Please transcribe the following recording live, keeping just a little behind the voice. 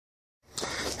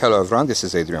Hello everyone, this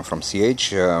is Adrian from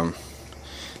CH.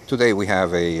 Today we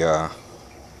have a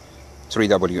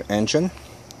 3W engine.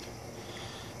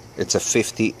 It's a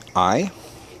 50i.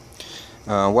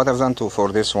 What I've done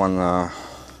for this one,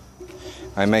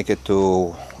 I make it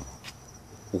to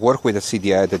work with a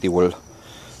CDI that it will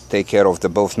take care of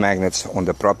both magnets on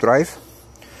the prop drive.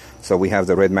 So we have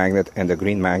the red magnet and the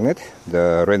green magnet.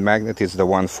 The red magnet is the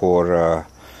one for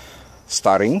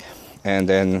starting, and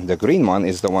then the green one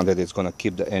is the one that is going to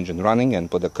keep the engine running and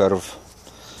put the curve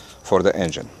for the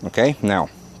engine. Okay, now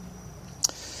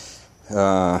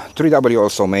 3W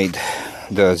also made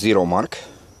the zero mark,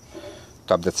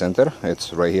 top dead center.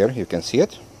 It's right here, you can see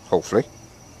it, hopefully.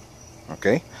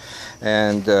 Okay,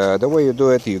 and the way you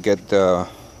do it, you get the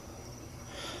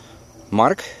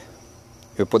mark,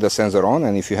 you put the sensor on,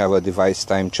 and if you have a device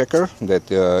time checker, that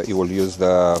you will use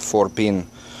the 4-pin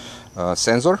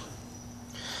sensor.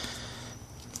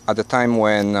 At the time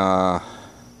when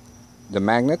the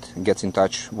magnet gets in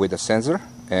touch with the sensor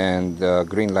and the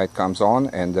green light comes on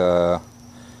and the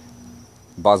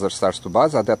buzzer starts to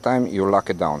buzz, at that time you lock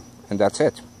it down, and that's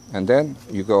it. And then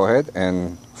you go ahead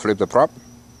and flip the prop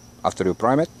after you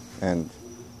prime it and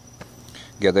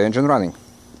get the engine running.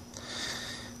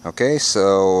 Okay,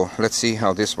 so let's see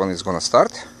how this one is gonna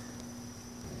start.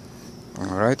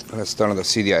 Alright, let's turn the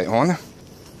CDI on.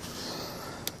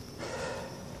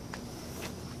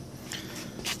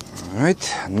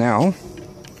 Alright, now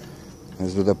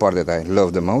let's do the part that I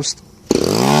love the most.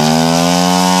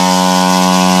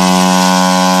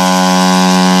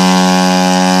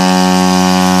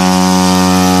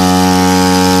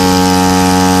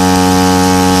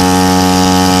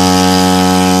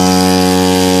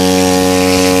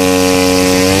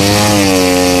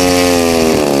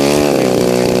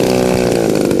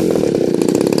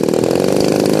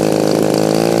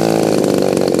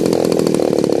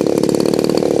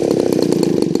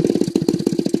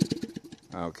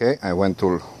 Okay, I went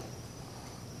too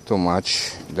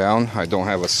much down. I don't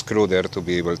have a screw there to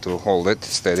be able to hold it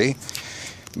steady,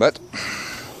 but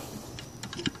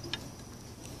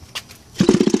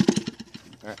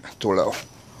too low.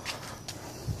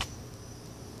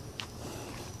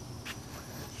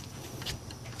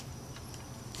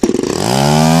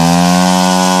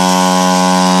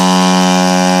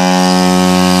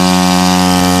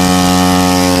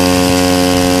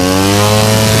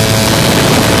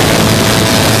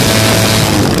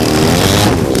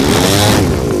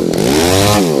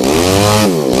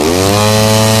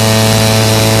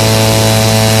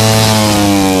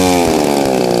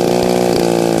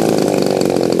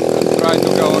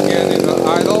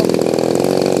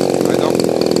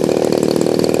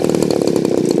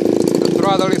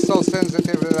 Is so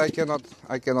sensitive that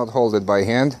I cannot hold it by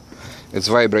hand. It's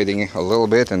vibrating a little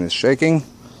bit and it's shaking.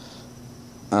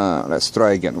 Let's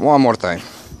try again one more time.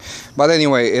 But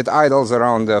anyway, it idles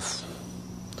around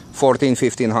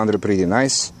 1500 pretty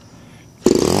nice.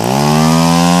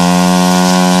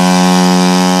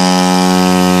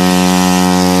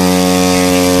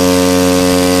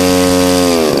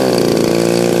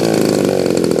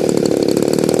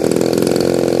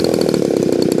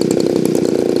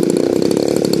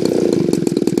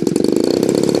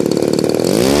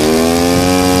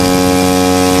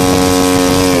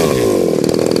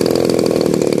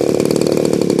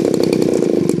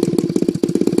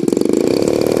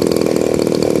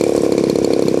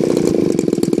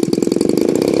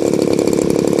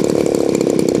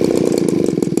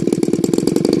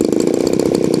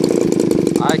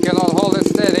 I cannot hold it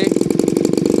steady,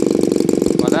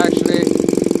 but actually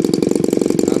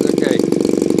that's okay.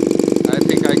 I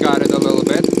think I got it a little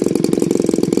bit.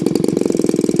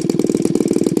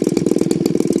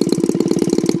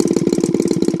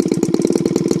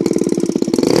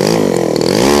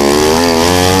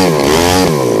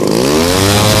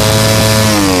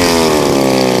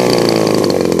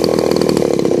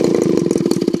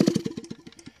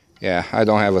 Yeah, I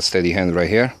don't have a steady hand right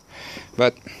here,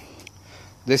 but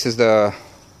this is the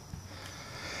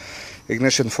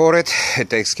ignition for it. It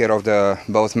takes care of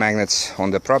both magnets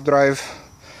on the prop drive.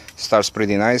 Starts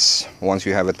pretty nice once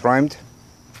you have it primed.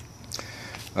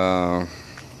 I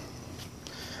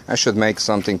should make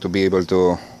something to be able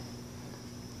to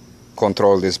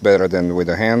control this better than with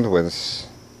the hand.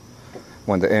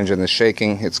 When the engine is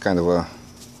shaking, it's kind of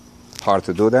hard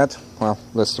to do that. Well,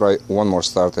 let's try one more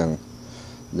start and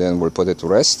then we'll put it to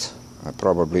rest.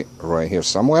 Probably right here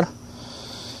somewhere.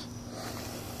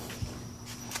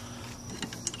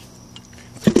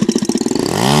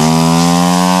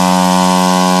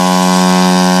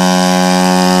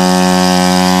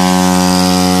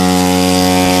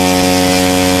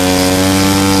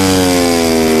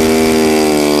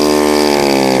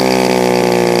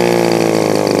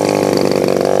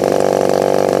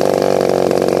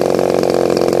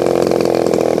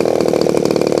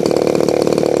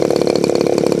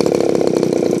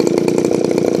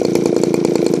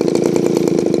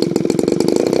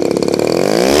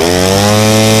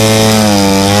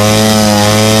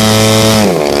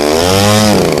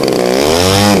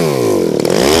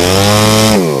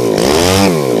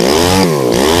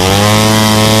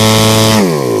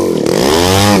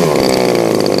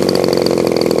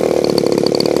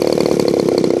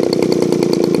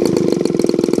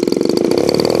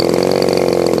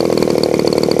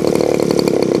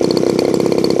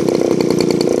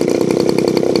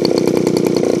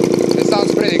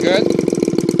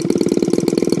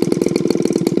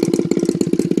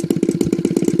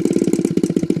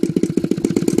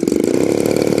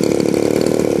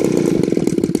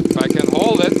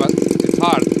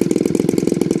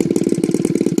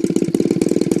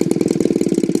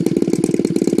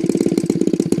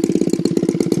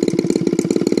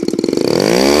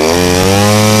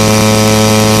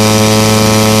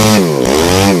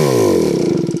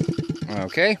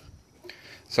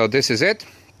 So this is it.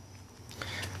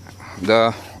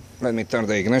 Let me turn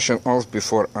the ignition off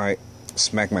before I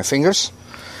smack my fingers.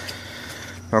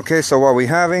 Okay, so what we're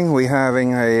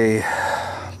having a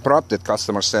prop that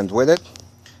customer sent with it.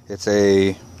 It's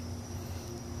a,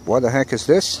 what the heck is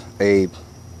this? A,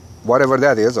 whatever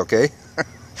that is, okay?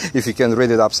 If you can read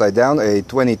it upside down, a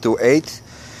 22/8.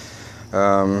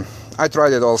 I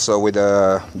tried it also with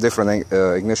a different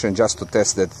ignition just to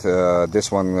test that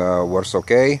this one works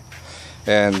okay,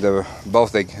 and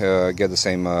both they get the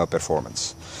same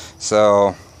performance.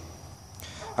 So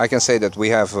I can say that we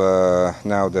have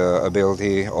now the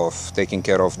ability of taking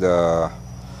care of the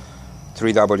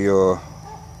 3W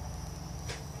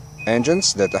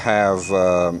engines that have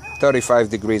 35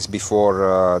 degrees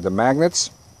before the magnets.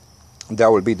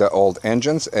 That will be the old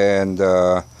engines, and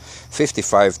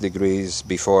 55 degrees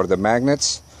before the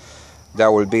magnets.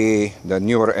 That will be the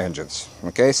newer engines.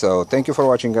 Okay, so thank you for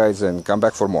watching, guys, and come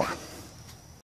back for more.